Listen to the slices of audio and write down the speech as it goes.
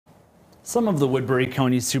Some of the Woodbury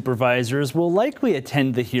County supervisors will likely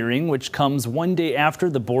attend the hearing, which comes one day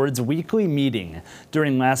after the board's weekly meeting.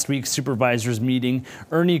 During last week's supervisors meeting,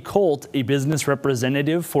 Ernie Colt, a business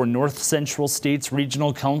representative for North Central States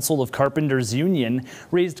Regional Council of Carpenters Union,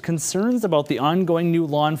 raised concerns about the ongoing new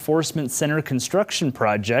law enforcement center construction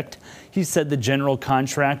project. He said the general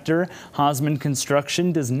contractor, Hosman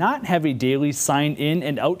Construction, does not have a daily sign-in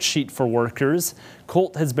and out sheet for workers.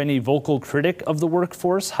 Colt has been a vocal critic of the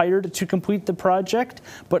workforce hired to complete the project,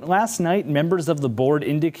 but last night members of the board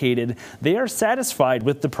indicated they are satisfied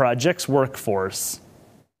with the project's workforce.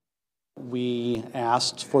 We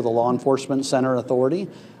asked for the Law Enforcement Center Authority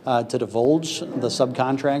to divulge the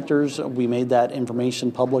subcontractors. We made that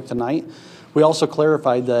information public tonight. We also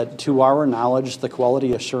clarified that, to our knowledge, the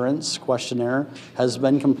quality assurance questionnaire has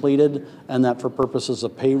been completed, and that for purposes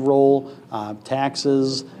of payroll,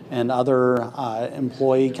 taxes, and other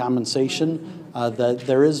employee compensation, that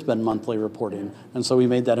there has been monthly reporting. And so we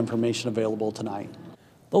made that information available tonight.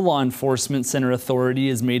 The Law Enforcement Center Authority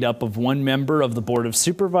is made up of one member of the Board of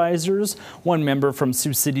Supervisors, one member from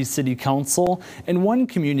Sioux City City Council, and one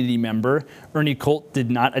community member. Ernie Colt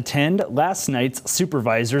did not attend last night's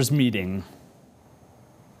supervisors meeting.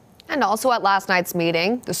 And also at last night's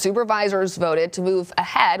meeting, the supervisors voted to move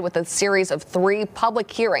ahead with a series of 3 public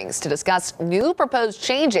hearings to discuss new proposed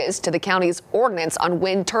changes to the county's ordinance on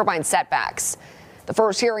wind turbine setbacks. The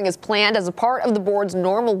first hearing is planned as a part of the board's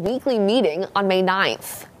normal weekly meeting on May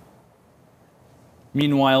 9th.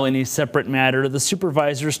 Meanwhile, in a separate matter, the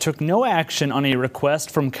supervisors took no action on a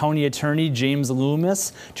request from County Attorney James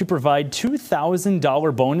Loomis to provide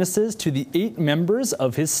 $2,000 bonuses to the 8 members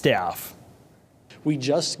of his staff. We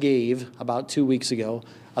just gave, about 2 weeks ago,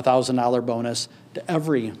 a $1,000 bonus to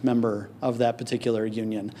every member of that particular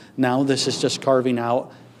union. Now this is just carving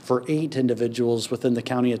out for 8 individuals within the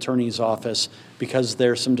county attorney's office, because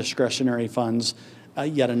there's some discretionary funds,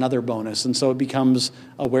 yet another bonus. And so it becomes,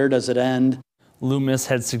 where does it end? Loomis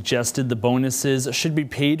had suggested the bonuses should be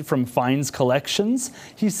paid from fines collections.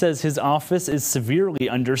 He says his office is severely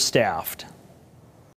understaffed.